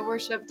 I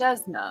worship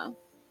Desna,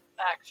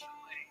 actually.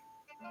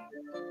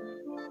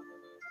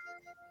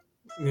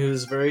 It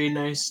was very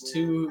nice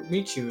to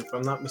meet you. If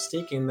I'm not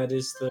mistaken, that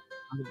is the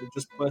god that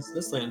just blessed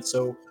this land.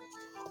 So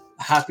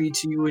happy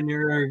to you and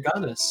your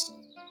goddess.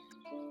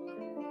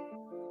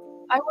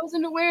 I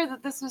wasn't aware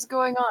that this was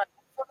going on.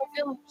 From a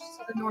village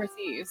to the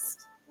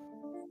northeast.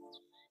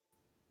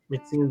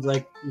 It seems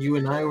like you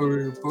and I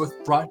were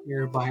both brought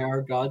here by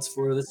our gods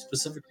for this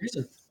specific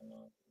reason.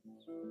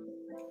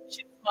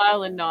 She'd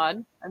smile and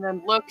nod, and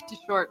then look to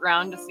Short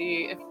Round to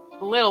see if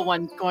the little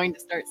one's going to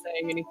start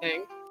saying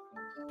anything.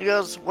 He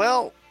goes,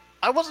 well,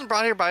 I wasn't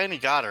brought here by any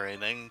god or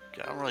anything.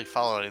 I don't really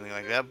follow anything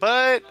like that.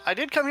 But I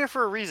did come here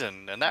for a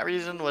reason. And that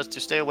reason was to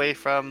stay away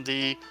from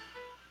the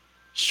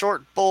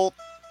short bolt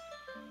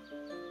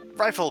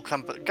rifle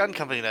gun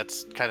company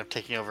that's kind of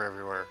taking over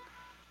everywhere.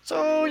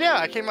 So yeah,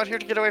 I came out here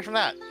to get away from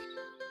that.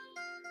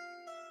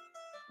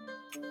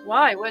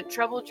 Why? What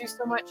troubled you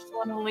so much to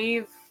want to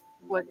leave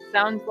what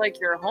sounds like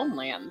your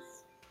homelands?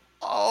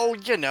 Oh,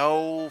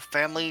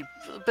 family,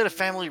 a bit of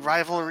family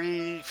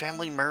rivalry,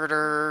 family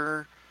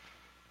murder,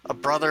 a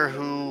brother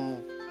who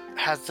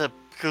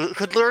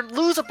could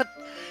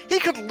he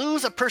could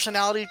lose a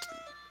personality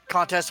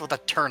contest with a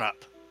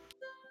turnip.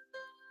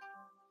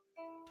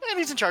 And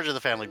he's in charge of the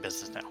family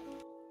business now.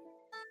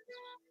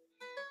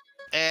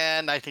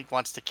 And I think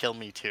wants to kill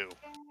me too.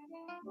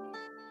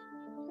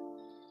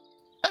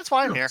 That's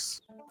why I'm here.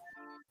 Yes.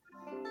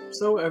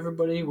 So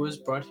everybody was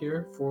brought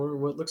here for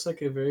what looks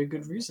like a very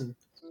good reason.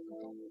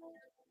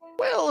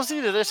 Well, it was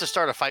either this or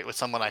start a fight with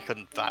someone I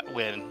couldn't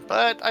win,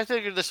 but I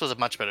figured this was a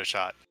much better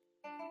shot.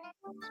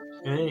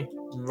 Hey,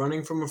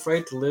 running from a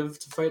fight to live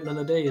to fight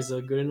another day is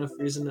a good enough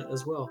reason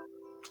as well.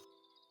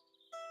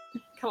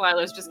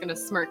 Kalila's just gonna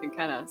smirk and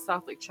kind of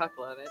softly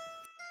chuckle at it.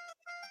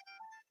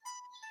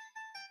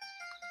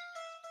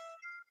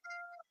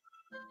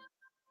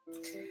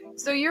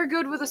 So you're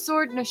good with a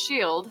sword and a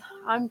shield.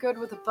 I'm good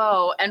with a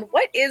bow. And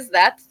what is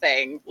that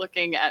thing?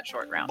 Looking at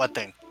Short Round. What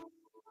thing?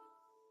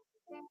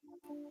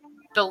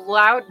 The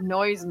loud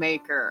noise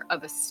maker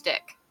of a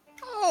stick.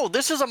 Oh,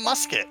 this is a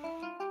musket.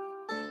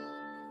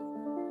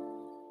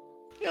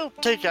 You'll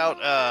take out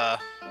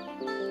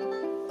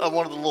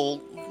one of the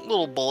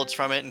little bullets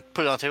from it and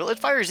put it on the table. It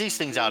fires these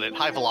things out at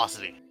high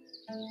velocity.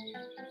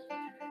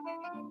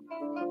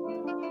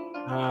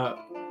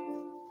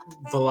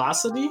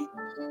 Velocity?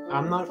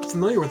 I'm not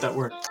familiar with that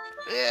word.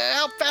 Yeah,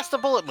 how fast the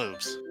bullet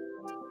moves.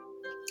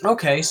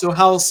 Okay, so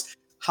how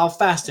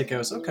fast it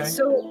goes. Okay.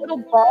 So a little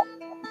ball.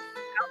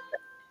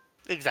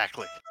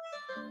 Exactly.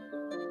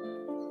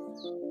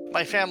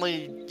 My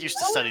family used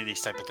to study these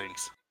type of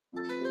things.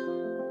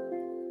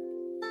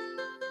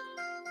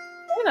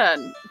 Okay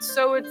then.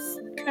 So it's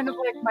kind of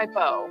like my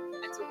bow.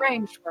 It's a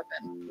ranged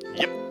weapon.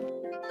 Yep.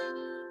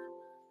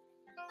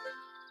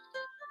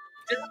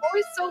 Is it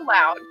always so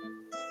loud?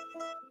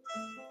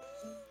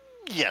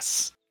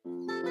 Yes.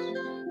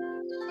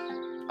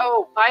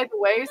 Oh, by the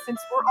way,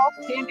 since we're all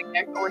standing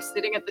next or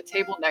sitting at the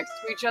table next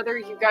to each other,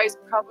 you guys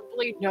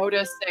probably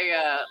noticed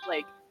a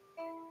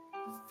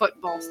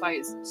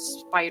football-sized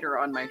spider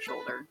on my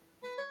shoulder.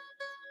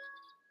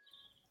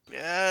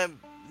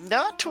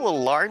 Not to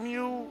alarm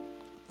you,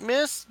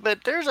 miss,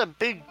 but there's a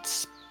big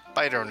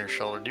spider on your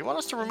shoulder. Do you want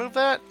us to remove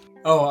that?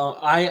 Oh,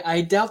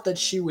 I doubt that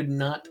she would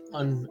not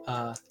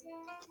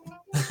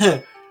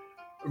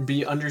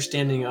be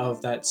understanding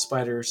of that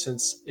spider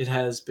since it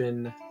has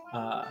been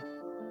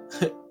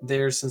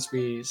there since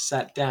we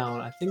sat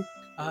down. I think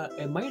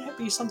it might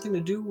be something to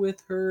do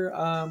with her.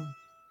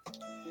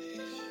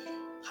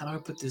 How do I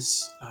put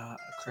this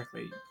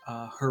correctly?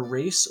 Her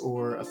race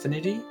or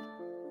affinity.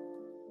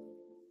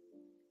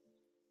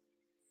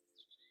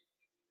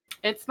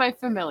 It's my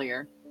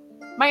familiar.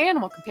 My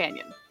animal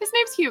companion. His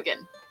name's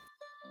Hugin.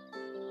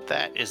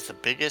 That is the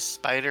biggest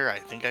spider I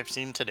think I've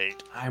seen to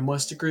date. I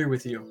must agree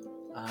with you.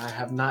 I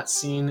have not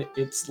seen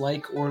its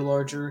like or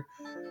larger,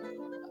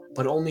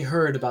 but only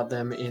heard about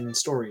them in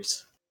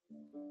stories.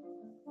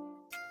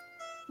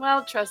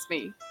 Well, trust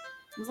me.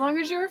 As long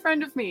as you're a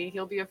friend of me,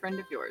 he'll be a friend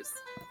of yours.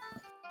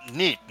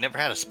 Neat. Never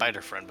had a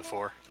spider friend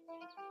before.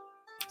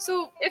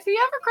 So, if he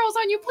ever crawls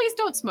on you, please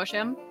don't smush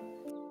him.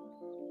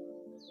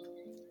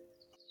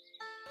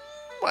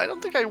 Well, I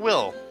don't think I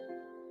will.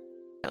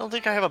 I don't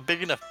think I have a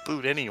big enough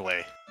boot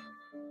anyway.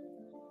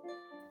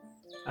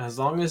 As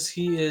long as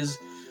he is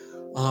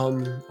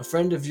a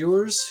friend of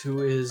yours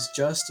who is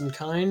just and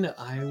kind,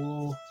 I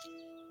will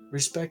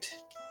respect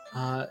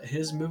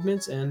his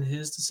movements and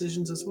his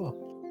decisions as well.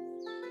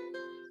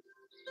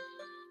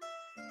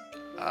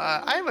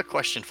 I have a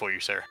question for you,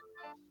 sir.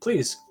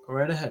 Please, go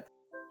right ahead.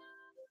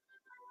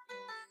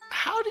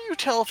 How do you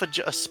tell if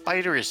a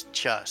spider is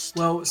just?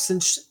 Well,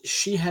 since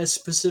she has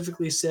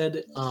specifically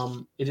said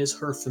it is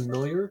her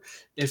familiar,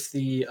 if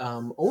the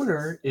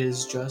owner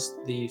is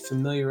just, the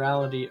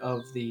familiarity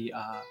of the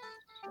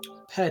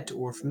pet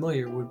or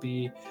familiar would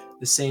be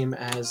the same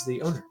as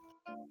the owner.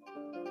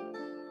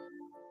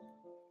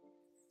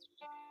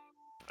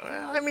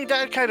 Well, I mean,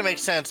 that kind of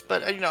makes sense,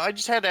 but, I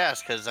just had to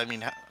ask, because,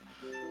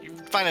 you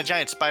find a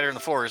giant spider in the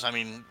forest,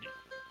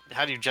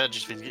 how do you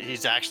judge if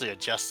he's actually a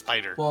just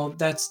spider? Well,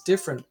 that's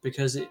different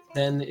because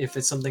then if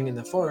it's something in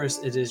the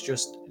forest, it is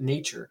just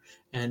nature.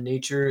 And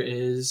nature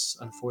is,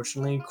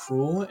 unfortunately,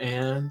 cruel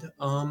and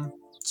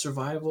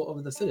survival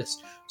of the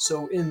fittest.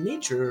 So in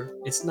nature,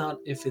 it's not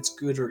if it's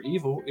good or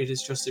evil, it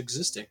is just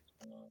existing.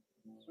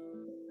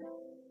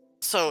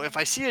 So if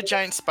I see a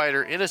giant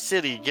spider in a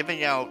city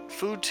giving out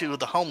food to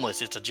the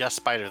homeless, it's a just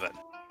spider then?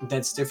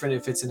 That's different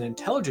if it's an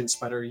intelligent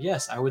spider.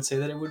 Yes, I would say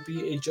that it would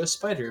be a just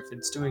spider if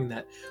it's doing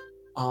that.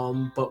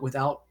 But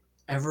without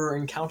ever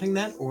encountering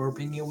that or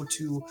being able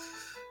to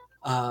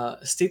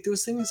state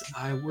those things,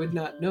 I would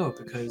not know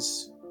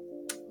because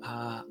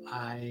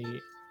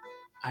I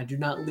do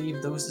not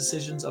leave those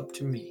decisions up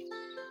to me.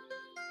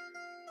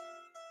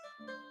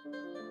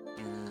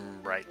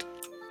 Right.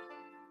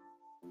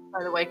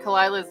 By the way,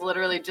 Kalila's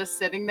literally just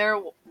sitting there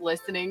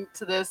listening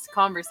to this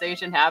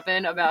conversation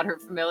happen about her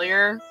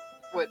familiar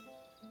with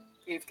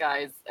these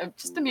guys. I'm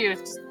just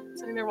amused, just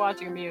sitting there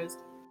watching, amused.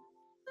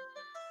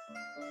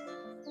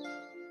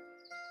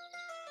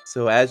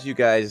 So as you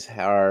guys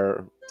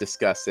are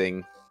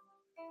discussing,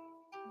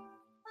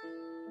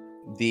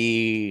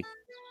 the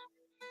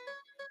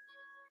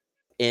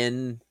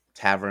inn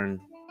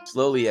tavern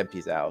slowly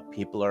empties out.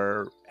 People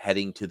are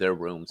heading to their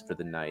rooms for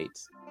the night.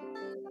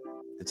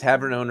 The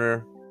tavern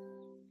owner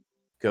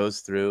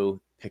goes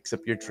through, picks up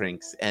your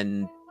drinks,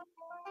 and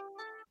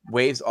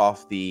waves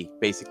off the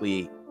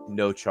basically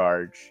no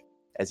charge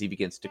as he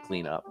begins to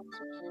clean up.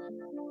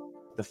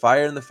 The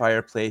fire in the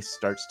fireplace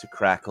starts to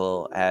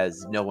crackle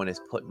as no one has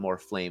put more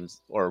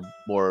flames or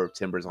more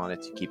timbers on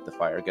it to keep the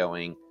fire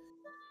going.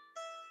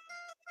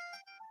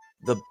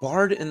 The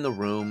bard in the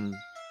room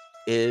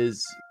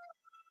is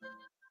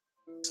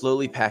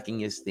slowly packing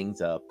his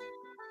things up,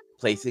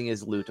 placing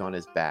his loot on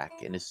his back,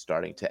 and is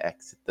starting to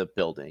exit the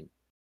building,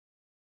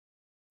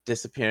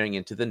 disappearing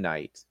into the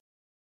night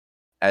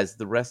as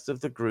the rest of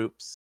the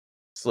groups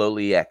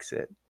slowly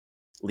exit,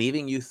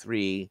 leaving you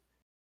three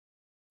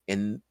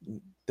in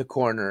the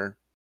corner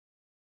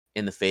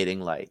in the fading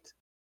light.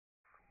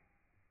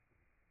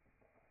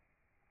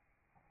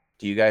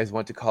 Do you guys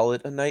want to call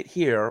it a night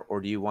here,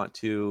 or do you want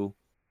to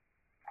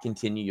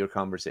continue your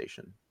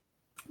conversation?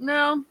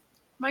 No,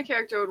 my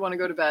character would want to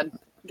go to bed,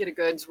 get a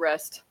good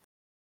rest.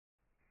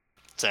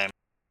 Same.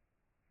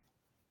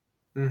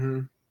 Mm-hmm.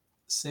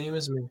 Same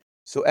as me.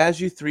 So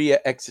as you three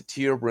exit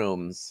to your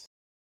rooms,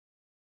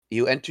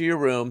 you enter your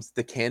rooms,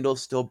 the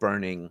candle's still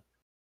burning.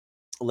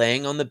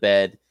 Laying on the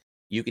bed,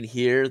 you can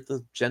hear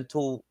the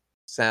gentle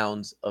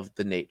sounds of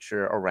the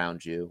nature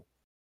around you.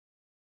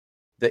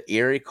 The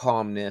eerie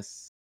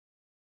calmness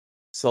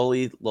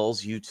slowly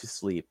lulls you to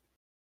sleep,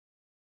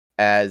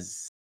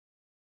 as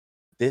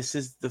this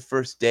is the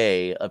first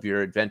day of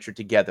your adventure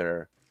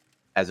together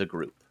as a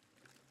group.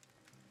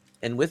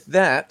 And with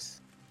that,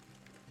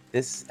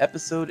 this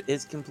episode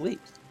is complete.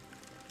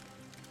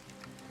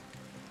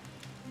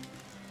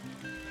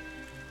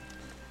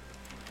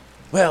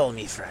 Well,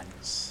 me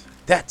friends,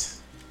 that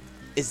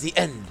is the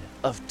end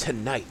of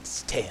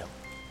tonight's tale.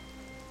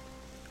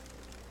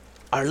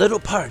 Our little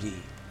party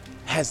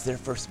has their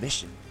first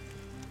mission.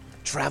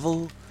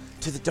 Travel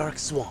to the Dark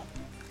Swamp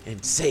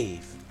and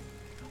save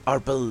our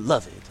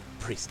beloved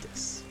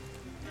priestess.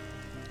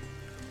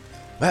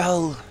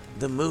 Well,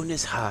 the moon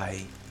is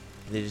high,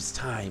 and it is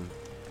time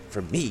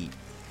for me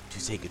to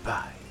say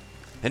goodbye.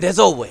 And as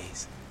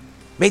always,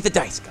 may the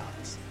dice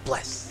gods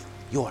bless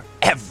your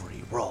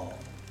every roll.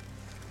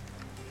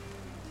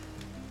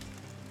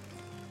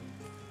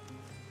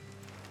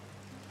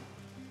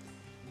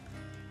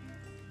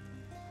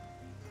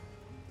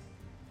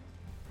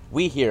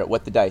 We here at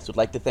What the Dice would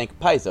like to thank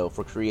Paizo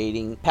for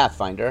creating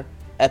Pathfinder,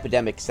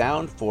 Epidemic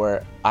Sound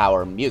for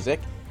our music,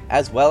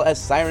 as well as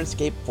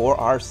Sirenscape for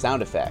our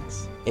sound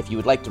effects. If you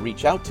would like to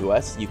reach out to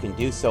us, you can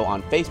do so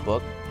on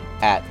Facebook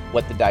at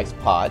What the Dice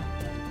Pod,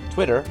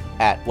 Twitter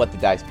at What the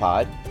Dice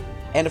Pod,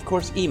 and of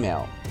course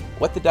email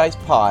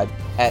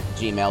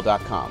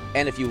whatthedicepod@gmail.com.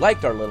 And if you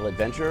liked our little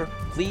adventure,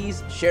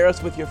 please share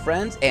us with your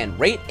friends and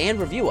rate and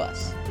review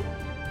us.